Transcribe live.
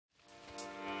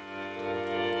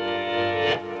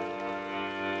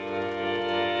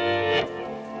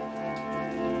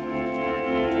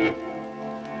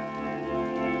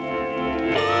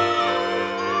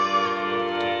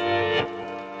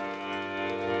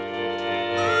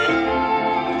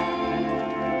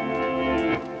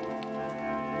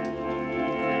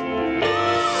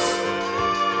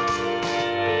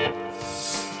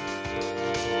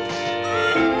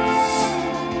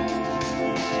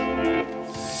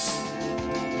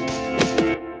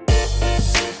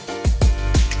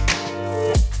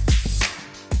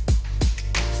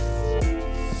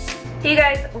Hey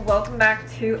guys, welcome back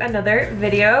to another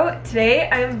video. Today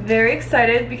I'm very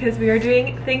excited because we are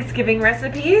doing Thanksgiving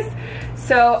recipes.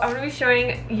 So I'm going to be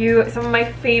showing you some of my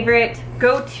favorite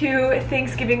go-to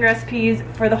Thanksgiving recipes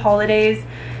for the holidays.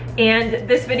 And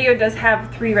this video does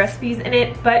have 3 recipes in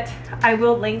it, but I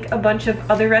will link a bunch of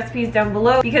other recipes down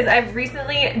below because I've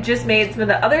recently just made some of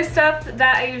the other stuff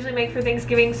that I usually make for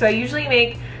Thanksgiving. So I usually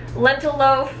make lentil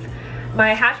loaf,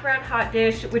 my hash brown hot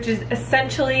dish, which is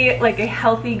essentially like a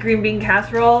healthy green bean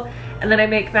casserole, and then I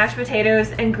make mashed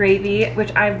potatoes and gravy,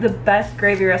 which I have the best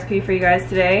gravy recipe for you guys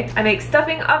today. I make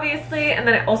stuffing, obviously, and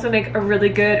then I also make a really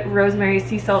good rosemary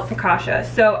sea salt focaccia.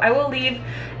 So I will leave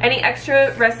any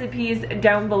extra recipes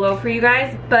down below for you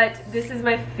guys, but this is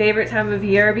my favorite time of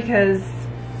year because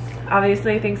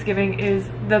obviously Thanksgiving is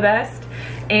the best.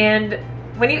 And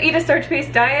when you eat a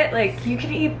starch-based diet, like, you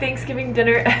can eat Thanksgiving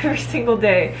dinner every single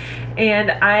day. And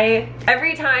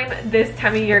every time this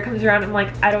time of year comes around, I'm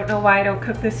like, I don't know why I don't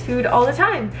cook this food all the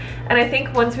time. And I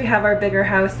think once we have our bigger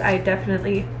house, I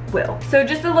definitely will. So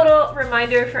just a little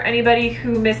reminder for anybody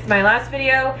who missed my last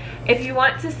video, if you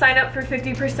want to sign up for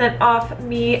 50% off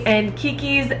me and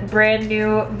Kiki's brand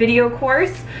new video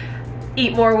course,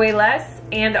 Eat More, Way Less,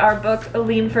 and our book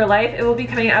Lean for Life, it will be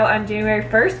coming out on January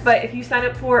 1st, but if you sign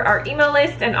up for our email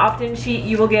list and opt-in sheet,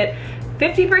 you will get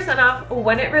 50% off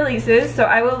when it releases. So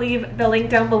I will leave the link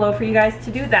down below for you guys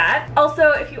to do that.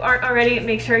 Also, if you aren't already,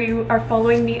 make sure you are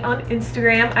following me on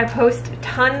Instagram. I post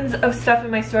tons of stuff in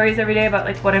my stories every day about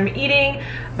like what I'm eating,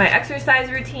 my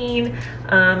exercise routine,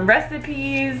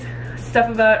 recipes, stuff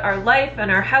about our life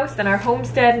and our house and our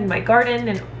homestead and my garden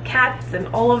and cats and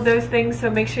all of those things. So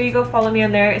make sure you go follow me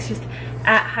on there. It's just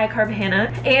at High Carb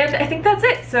Hannah. And I think that's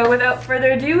it. So without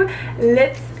further ado,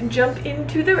 let's jump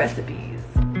into the recipes.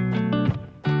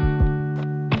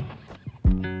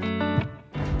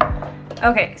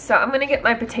 Okay, so I'm gonna get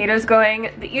my potatoes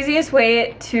going. The easiest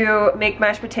way to make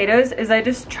mashed potatoes is I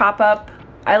just chop up,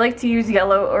 I like to use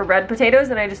yellow or red potatoes,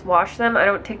 and I just wash them. I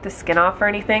don't take the skin off or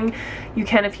anything. You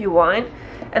can if you want.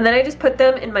 And then I just put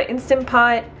them in my Instant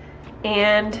Pot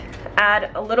and add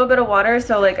a little bit of water,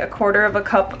 so like 1/4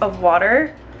 cup of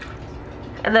water.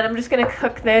 And then I'm just gonna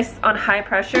cook this on high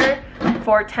pressure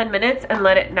for 10 minutes and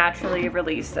let it naturally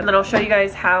release. And then I'll show you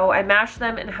guys how I mash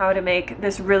them and how to make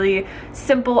this really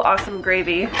simple, awesome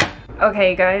gravy.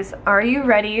 Okay guys, are you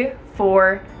ready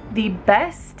for the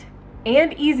best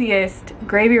and easiest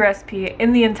gravy recipe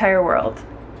in the entire world?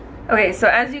 Okay, so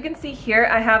as you can see here,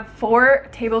 I have 4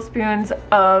 tablespoons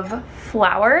of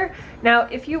flour. Now,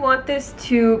 if you want this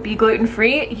to be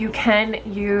gluten-free, you can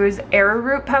use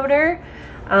arrowroot powder.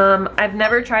 I've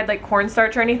never tried like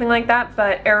cornstarch or anything like that,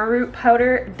 but arrowroot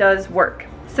powder does work.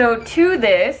 So to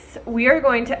this, we are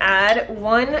going to add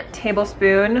 1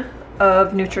 tablespoon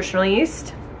of nutritional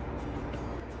yeast.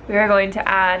 We are going to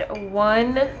add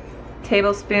 1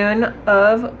 tablespoon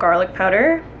of garlic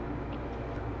powder,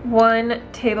 1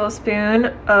 tablespoon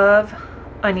of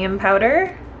onion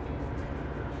powder,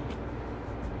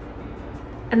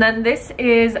 and then this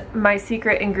is my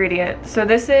secret ingredient. So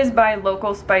this is by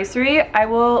Local Spicery. I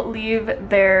will leave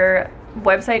their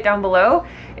website down below.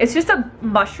 It's just a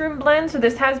mushroom blend. So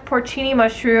this has porcini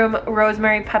mushroom,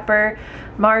 rosemary, pepper,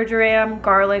 marjoram,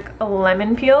 garlic,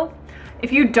 lemon peel.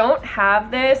 If you don't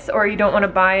have this or you don't want to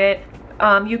buy it,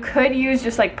 you could use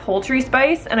just like poultry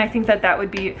spice, and I think that that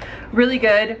would be really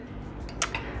good.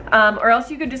 Or else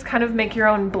you could just kind of make your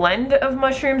own blend of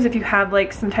mushrooms. If you have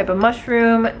like some type of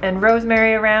mushroom and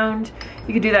rosemary around,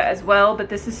 you could do that as well, but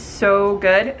this is so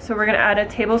good. So we're gonna add a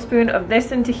tablespoon of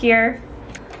this into here.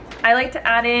 I like to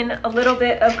add in a little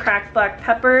bit of cracked black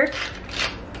pepper.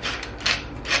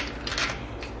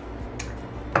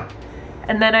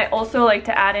 And then I also like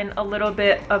to add in a little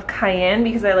bit of cayenne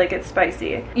because I like it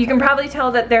spicy. You can probably tell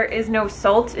that there is no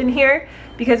salt in here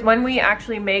because when we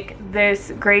actually make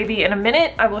this gravy in a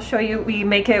minute, I will show you, we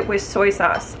make it with soy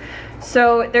sauce.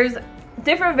 So there's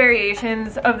different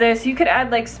variations of this. You could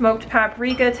add like smoked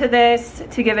paprika to this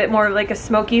to give it more like a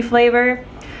smoky flavor.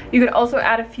 You could also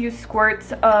add a few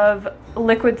squirts of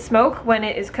liquid smoke when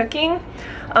it is cooking.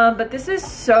 But this is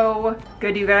so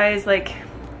good, you guys. Like,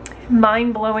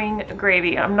 mind-blowing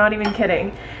gravy. I'm not even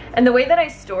kidding. And the way that I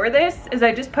store this is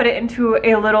I just put it into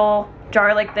a little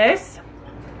jar like this,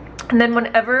 and then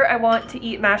whenever I want to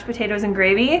eat mashed potatoes and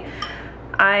gravy,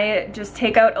 I just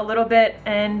take out a little bit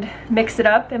and mix it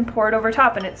up and pour it over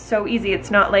top, and it's so easy.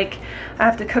 It's not like I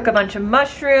have to cook a bunch of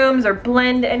mushrooms or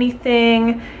blend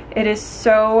anything. It is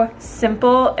so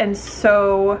simple and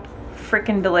so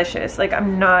freaking delicious. Like,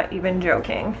 I'm not even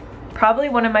joking. Probably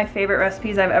one of my favorite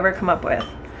recipes I've ever come up with.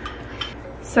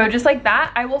 So just like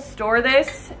that, I will store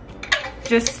this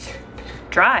just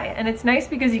dry. And it's nice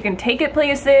because you can take it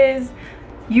places.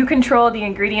 You control the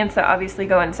ingredients that obviously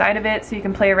go inside of it, so you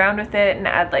can play around with it and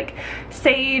add like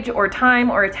sage or thyme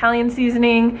or Italian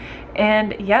seasoning.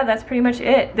 And yeah, that's pretty much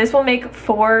it. This will make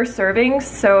 4 servings,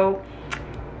 so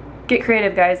get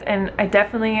creative, guys, and I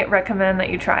definitely recommend that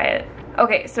you try it.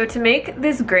 Okay, so to make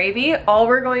this gravy, all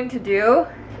we're going to do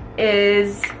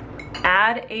is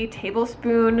add a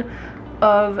tablespoon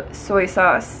of soy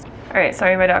sauce. All right,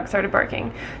 sorry, my dog started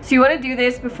barking. So you want to do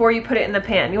this before you put it in the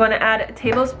pan. You want to add a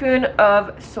tablespoon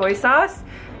of soy sauce.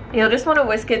 You'll just want to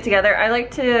whisk it together. I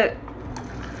like to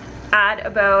add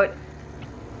about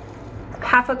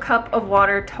half a cup of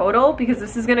water total because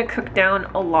this is going to cook down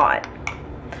a lot.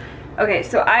 Okay,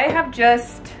 so I have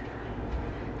just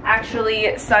actually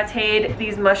sauteed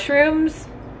these mushrooms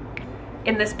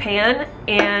in this pan,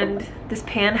 and this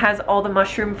pan has all the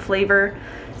mushroom flavor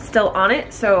still on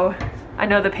it, so I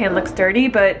know the pan looks dirty,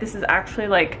 but this is actually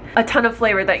like a ton of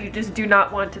flavor that you just do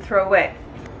not want to throw away.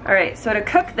 All right, so to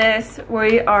cook this,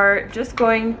 we are just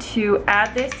going to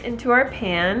add this into our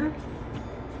pan.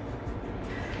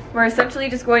 We're essentially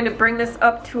just going to bring this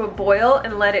up to a boil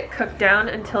and let it cook down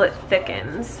until it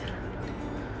thickens.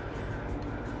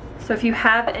 So if you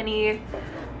have any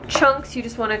chunks, you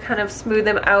just want to kind of smooth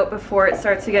them out before it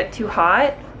starts to get too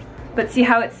hot. But see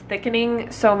how it's thickening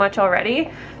so much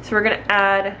already? So we're gonna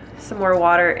add some more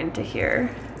water into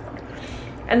here.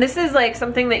 And this is like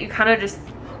something that you kind of just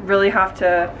really have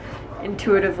to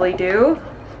intuitively do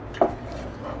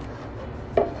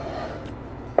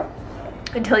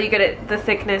until you get it the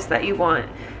thickness that you want.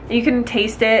 And you can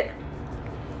taste it,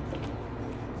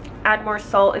 add more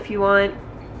salt if you want,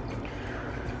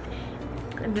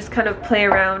 and just kind of play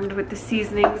around with the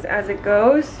seasonings as it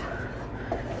goes.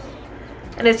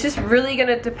 And it's just really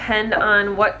gonna depend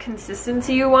on what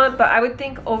consistency you want, but I would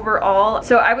think overall,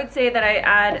 so I would say that I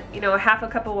add, you know, half a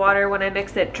cup of water when I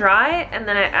mix it dry, and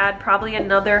then I add probably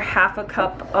another half a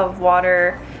cup of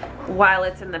water while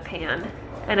it's in the pan.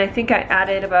 And I think I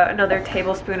added about another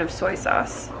tablespoon of soy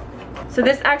sauce. So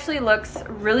this actually looks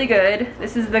really good.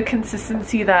 This is the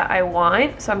consistency that I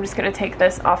want, so I'm just gonna take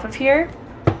this off of here.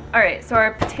 All right, so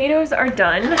our potatoes are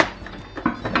done.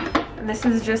 And this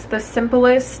is just the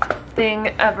simplest thing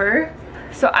ever.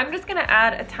 So I'm just gonna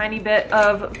add a tiny bit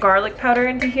of garlic powder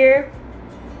into here.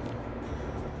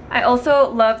 I also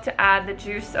love to add the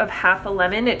juice of half a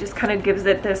lemon. It just kind of gives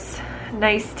it this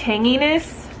nice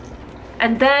tanginess.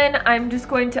 And then I'm just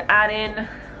going to add in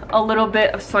a little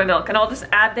bit of soy milk, and I'll just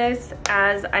add this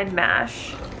as I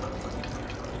mash.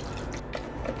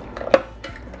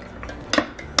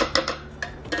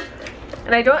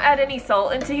 And I don't add any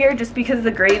salt into here just because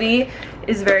the gravy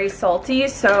is very salty,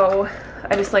 so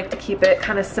I just like to keep it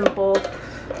kind of simple.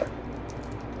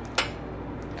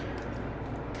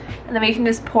 And then we can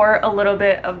just pour a little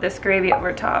bit of this gravy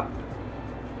over top.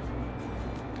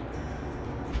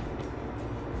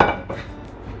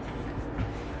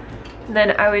 And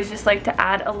then I always just like to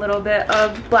add a little bit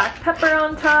of black pepper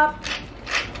on top.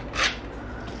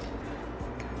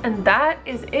 And that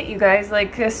is it, you guys.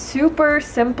 Like a super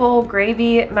simple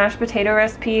gravy mashed potato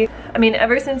recipe. I mean,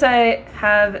 ever since I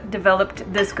have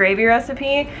developed this gravy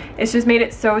recipe, it's just made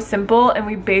it so simple, and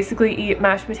we basically eat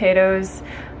mashed potatoes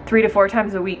 3 to 4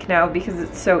 times a week now because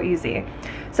it's so easy.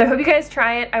 So I hope you guys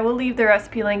try it. I will leave the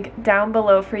recipe link down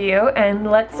below for you, and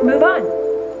let's move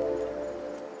on.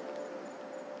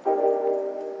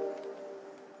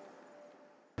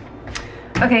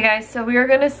 Okay guys, so we are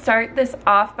gonna start this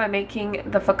off by making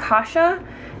the focaccia,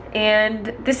 and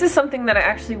this is something that I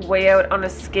actually weigh out on a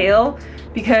scale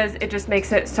because it just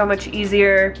makes it so much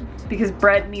easier, because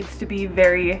bread needs to be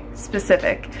very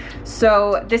specific.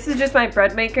 So this is just my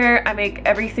bread maker. I make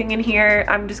everything in here.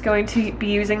 I'm just going to be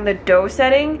using the dough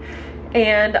setting,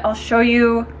 and I'll show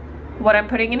you what I'm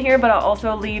putting in here, but I'll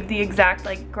also leave the exact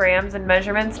like grams and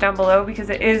measurements down below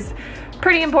because it is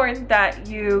pretty important that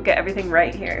you get everything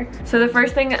right here. So the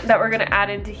first thing that we're gonna add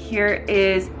into here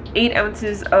is 8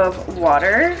 ounces of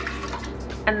water.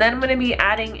 And then I'm gonna be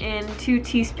adding in 2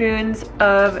 teaspoons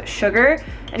of sugar.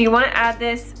 And you wanna add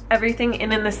this, everything in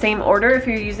the same order if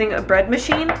you're using a bread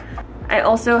machine. I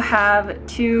also have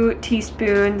 2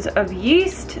 teaspoons of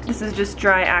yeast. This is just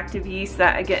dry active yeast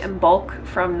that I get in bulk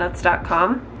from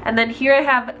nuts.com. And then here I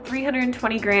have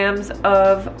 320 grams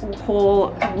of whole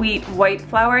wheat white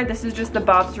flour. This is just the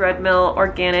Bob's Red Mill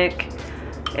organic.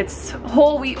 It's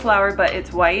whole wheat flour, but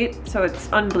it's white, so it's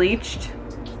unbleached.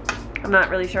 I'm not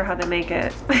really sure how they make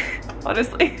it,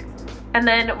 honestly. And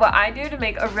then what I do to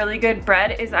make a really good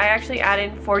bread is I actually add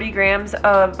in 40 grams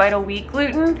of vital wheat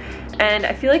gluten, and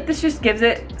I feel like this just gives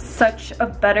it such a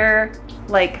better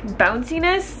like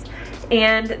bounciness,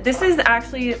 And this is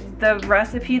actually the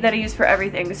recipe that I use for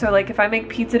everything. So like if I make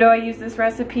pizza dough, I use this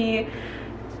recipe.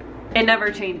 It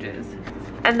never changes.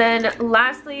 And then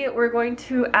lastly, we're going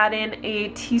to add in a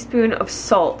teaspoon of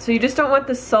salt. So you just don't want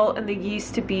the salt and the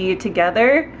yeast to be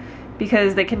together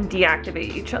because they can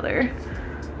deactivate each other.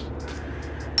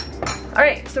 All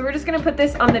right, so we're just gonna put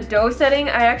this on the dough setting.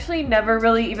 I actually never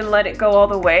really even let it go all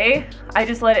the way. I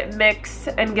just let it mix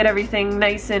and get everything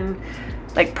nice and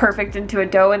like perfect into a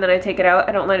dough, and then I take it out.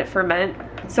 I don't let it ferment.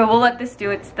 So we'll let this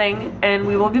do its thing and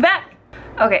we will be back.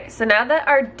 Okay, so now that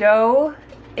our dough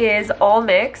is all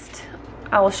mixed,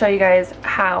 I will show you guys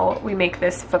how we make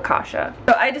this focaccia.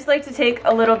 So I just like to take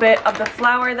a little bit of the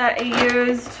flour that I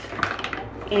used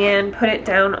and put it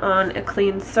down on a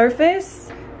clean surface.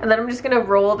 And then I'm just gonna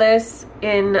roll this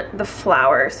in the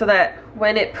flour so that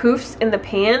when it poofs in the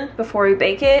pan before we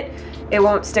bake it, it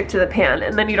won't stick to the pan,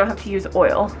 and then you don't have to use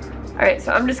oil. All right,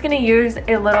 so I'm just gonna use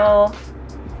a little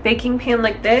baking pan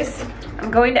like this. I'm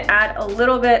going to add a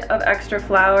little bit of extra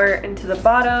flour into the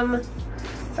bottom.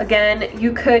 Again,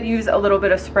 you could use a little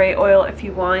bit of spray oil if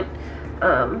you want,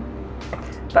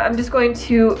 but I'm just going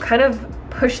to kind of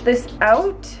push this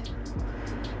out.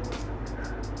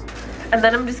 And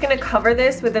then I'm just gonna cover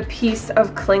this with a piece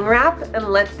of cling wrap and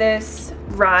let this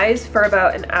rise for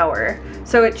about an hour.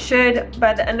 So it should,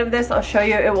 by the end of this, I'll show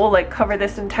you, it will like cover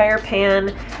this entire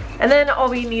pan. And then all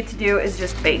we need to do is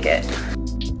just bake it.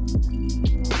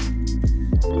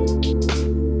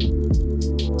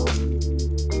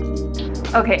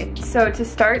 Okay, so to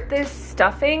start this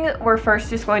stuffing, we're first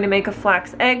just going to make a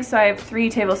flax egg. So I have 3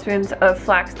 tablespoons of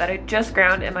flax that I just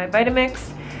ground in my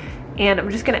Vitamix. And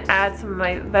I'm just gonna add some of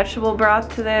my vegetable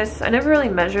broth to this. I never really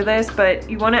measure this, but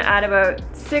you wanna add about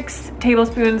 6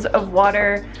 tablespoons of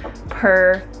water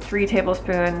per 3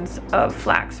 tablespoons of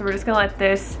flax. So we're just gonna let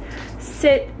this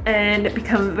sit and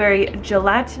become very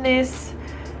gelatinous.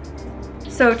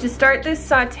 So to start this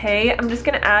saute, I'm just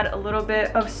gonna add a little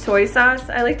bit of soy sauce.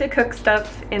 I like to cook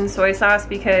stuff in soy sauce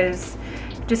because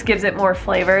it just gives it more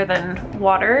flavor than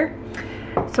water.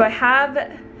 So I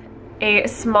have a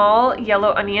small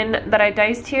yellow onion that I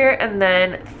diced here, and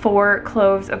then 4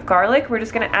 cloves of garlic. We're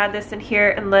just gonna add this in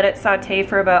here and let it saute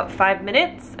for about 5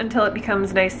 minutes until it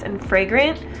becomes nice and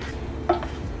fragrant.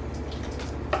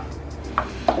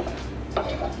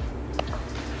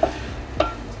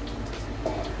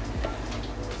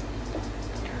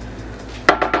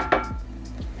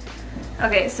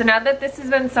 Okay, so now that this has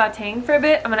been sauteing for a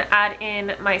bit, I'm gonna add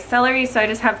in my celery. So I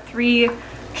just have 3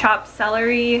 chopped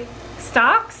celery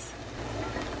stalks.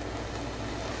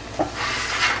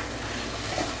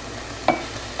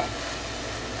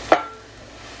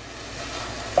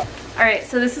 All right,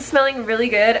 so this is smelling really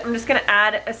good. I'm just gonna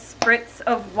add a spritz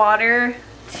of water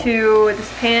to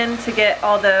this pan to get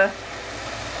all the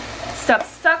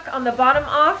stuff stuck on the bottom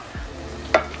off.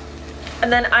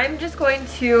 And then I'm just going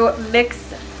to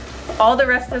mix all the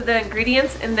rest of the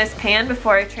ingredients in this pan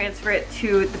before I transfer it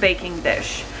to the baking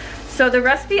dish. So the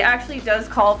recipe actually does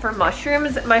call for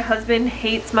mushrooms. My husband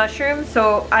hates mushrooms,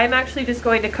 so I'm actually just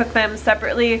going to cook them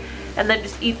separately and then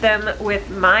just eat them with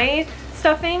my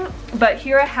stuffing. But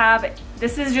here I have,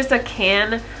 this is just a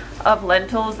can of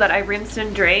lentils that I rinsed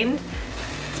and drained.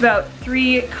 It's about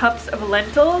 3 cups of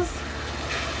lentils.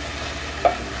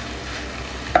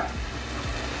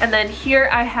 And then here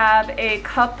I have a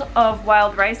cup of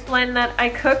wild rice blend that I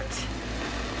cooked.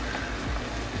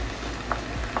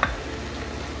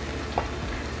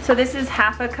 So this is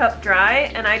half a cup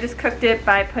dry, and I just cooked it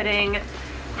by putting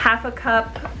half a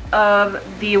cup of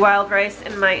the wild rice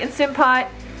in my Instant Pot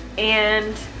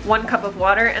and 1 cup of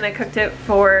water, and I cooked it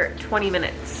for 20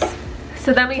 minutes.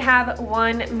 So then we have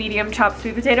 1 medium chopped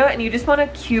sweet potato, and you just want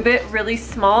to cube it really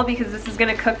small because this is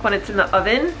going to cook when it's in the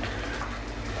oven.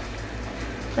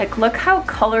 Like, look how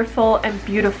colorful and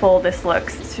beautiful this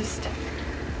looks. It's just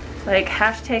like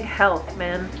hashtag health,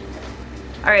 man.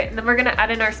 All right, and then we're gonna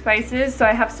add in our spices. So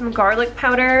I have some garlic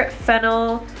powder,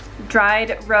 fennel,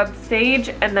 dried rubbed sage,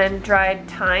 and then dried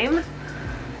thyme.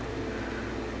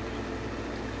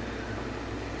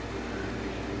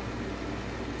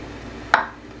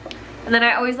 And then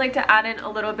I always like to add in a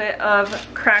little bit of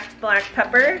cracked black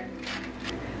pepper.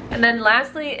 And then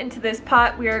lastly, into this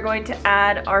pot, we are going to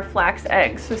add our flax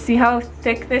eggs. So see how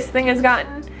thick this thing has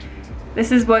gotten?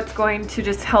 This is what's going to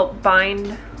just help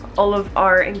bind all of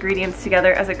our ingredients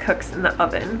together as it cooks in the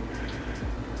oven.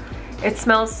 It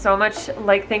smells so much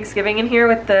like Thanksgiving in here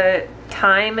with the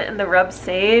thyme and the rubbed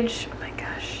sage. Oh my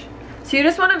gosh. So you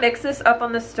just want to mix this up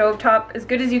on the stovetop as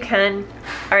good as you can.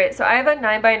 All right, so I have a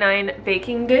 9x9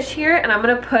 baking dish here, and I'm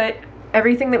gonna put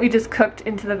everything that we just cooked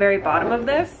into the very bottom of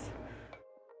this.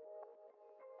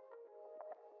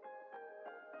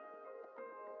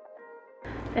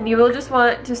 And you will just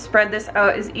want to spread this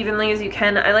out as evenly as you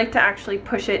can. I like to actually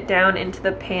push it down into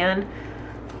the pan.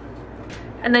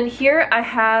 And then here I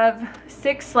have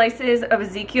 6 slices of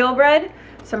Ezekiel bread.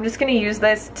 So I'm just gonna use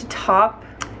this to top.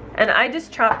 And I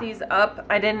just chopped these up.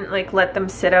 I didn't like let them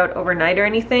sit out overnight or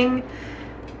anything.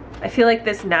 I feel like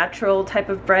this natural type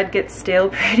of bread gets stale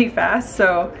pretty fast,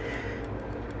 so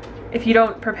if you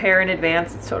don't prepare in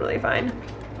advance, it's totally fine.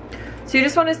 So you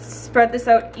just want to spread this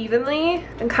out evenly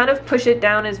and kind of push it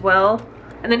down as well.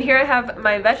 And then here I have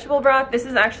my vegetable broth. This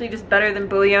is actually just better than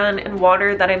bouillon and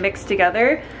water that I mixed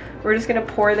together. We're just gonna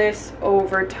pour this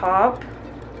over top.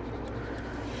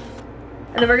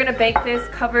 And then we're gonna bake this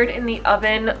covered in the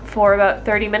oven for about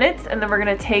 30 minutes. And then we're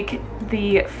gonna take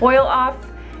the foil off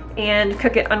and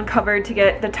cook it uncovered to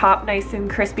get the top nice and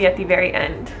crispy at the very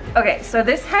end. Okay, so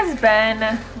this has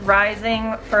been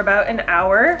rising for about an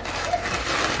hour.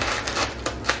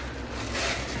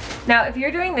 Now, if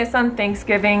you're doing this on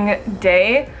Thanksgiving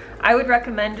Day, I would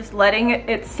recommend just letting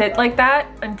it sit like that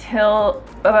until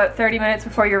about 30 minutes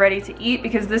before you're ready to eat,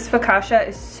 because this focaccia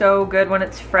is so good when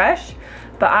it's fresh.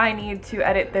 But I need to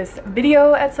edit this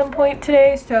video at some point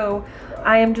today, so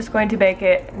I am just going to bake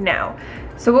it now.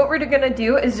 So what we're gonna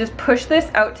do is just push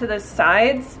this out to the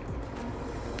sides.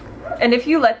 And if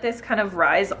you let this kind of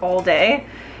rise all day,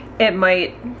 it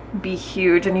might be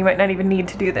huge and you might not even need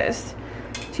to do this.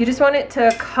 So you just want it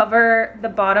to cover the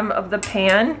bottom of the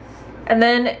pan. And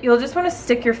then you'll just want to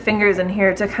stick your fingers in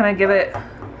here to kind of give it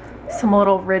some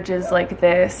little ridges like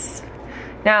this.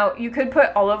 Now you could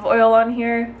put olive oil on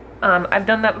here. I've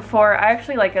done that before. I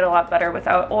actually like it a lot better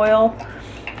without oil,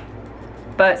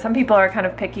 but some people are kind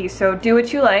of picky, so do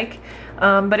what you like.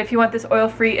 But if you want this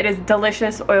oil-free, it is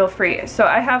delicious oil-free. So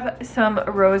I have some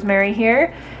rosemary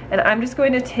here, and I'm just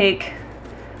going to take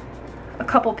a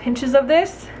couple pinches of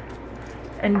this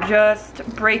and just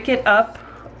break it up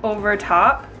over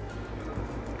top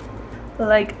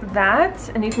like that.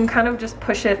 And you can kind of just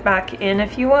push it back in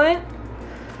if you want.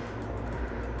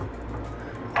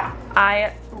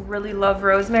 I really love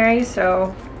rosemary,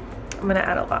 so I'm gonna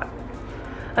add a lot.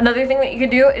 Another thing that you could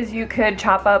do is you could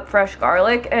chop up fresh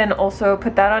garlic and also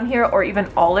put that on here, or even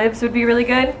olives would be really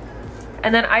good.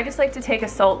 And then I just like to take a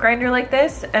salt grinder like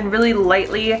this and really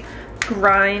lightly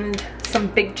grind some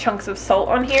big chunks of salt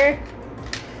on here.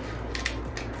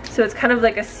 So it's kind of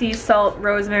like a sea salt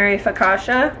rosemary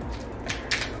focaccia.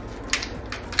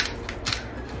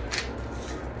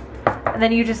 And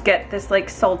then you just get this like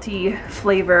salty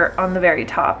flavor on the very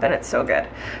top, and it's so good.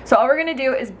 So all we're gonna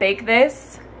do is bake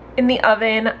this in the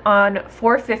oven on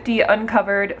 450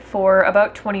 uncovered for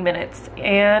about 20 minutes,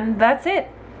 and that's it.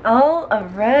 All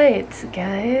right,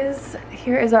 guys,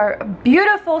 here is our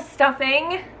beautiful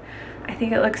stuffing. I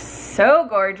think it looks so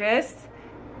gorgeous.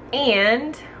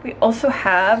 And we also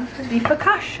have the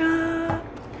focaccia.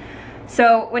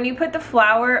 So when you put the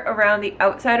flour around the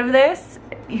outside of this,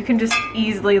 you can just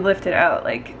easily lift it out.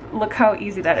 Like, look how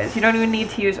easy that is. You don't even need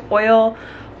to use oil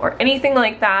or anything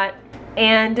like that.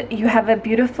 And you have a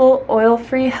beautiful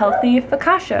oil-free, healthy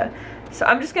focaccia. So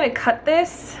I'm just gonna cut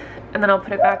this and then I'll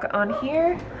put it back on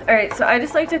here. All right, so I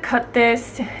just like to cut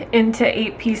this into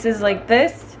 8 pieces like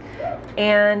this.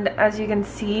 And as you can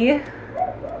see,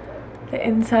 the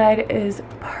inside is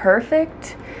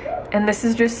perfect. And this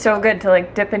is just so good to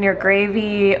like dip in your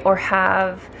gravy or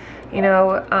have, you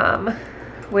know,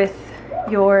 with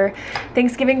your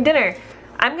Thanksgiving dinner.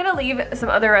 I'm gonna leave some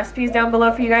other recipes down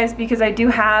below for you guys, because I do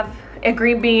have a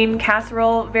green bean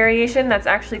casserole variation that's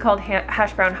actually called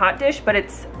hash brown hot dish, but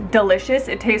it's delicious.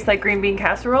 It tastes like green bean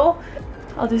casserole.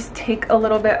 I'll just take a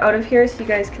little bit out of here so you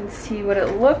guys can see what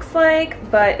it looks like,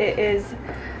 but it is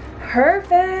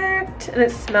perfect and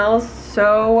it smells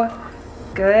so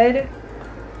good.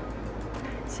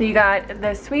 So you got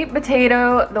the sweet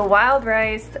potato, the wild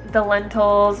rice, the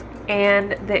lentils,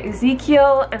 and the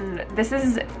Ezekiel, and this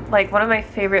is like one of my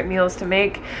favorite meals to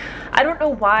make. I don't know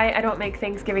why I don't make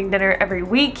Thanksgiving dinner every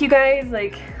week, you guys.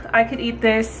 Like, I could eat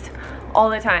this all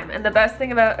the time. And the best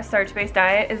thing about a starch-based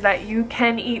diet is that you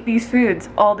can eat these foods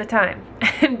all the time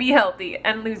and be healthy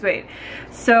and lose weight.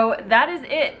 So that is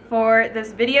it for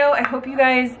this video. I hope you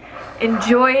guys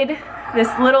enjoyed this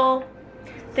little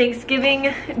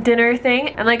Thanksgiving dinner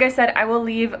thing, and like I said, I will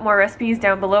leave more recipes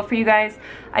down below for you guys.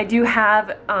 I do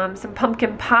have some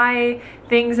pumpkin pie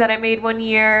things that I made one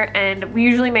year, and we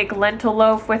usually make lentil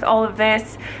loaf with all of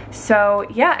this. So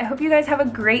yeah, I hope you guys have a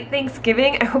great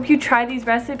Thanksgiving. I hope you try these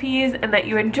recipes and that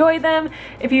you enjoy them.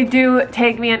 If you do,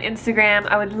 tag me on Instagram.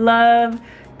 I would love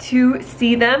to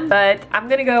see them, but I'm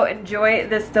gonna go enjoy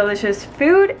this delicious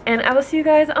food, and I will see you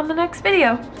guys on the next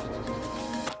video.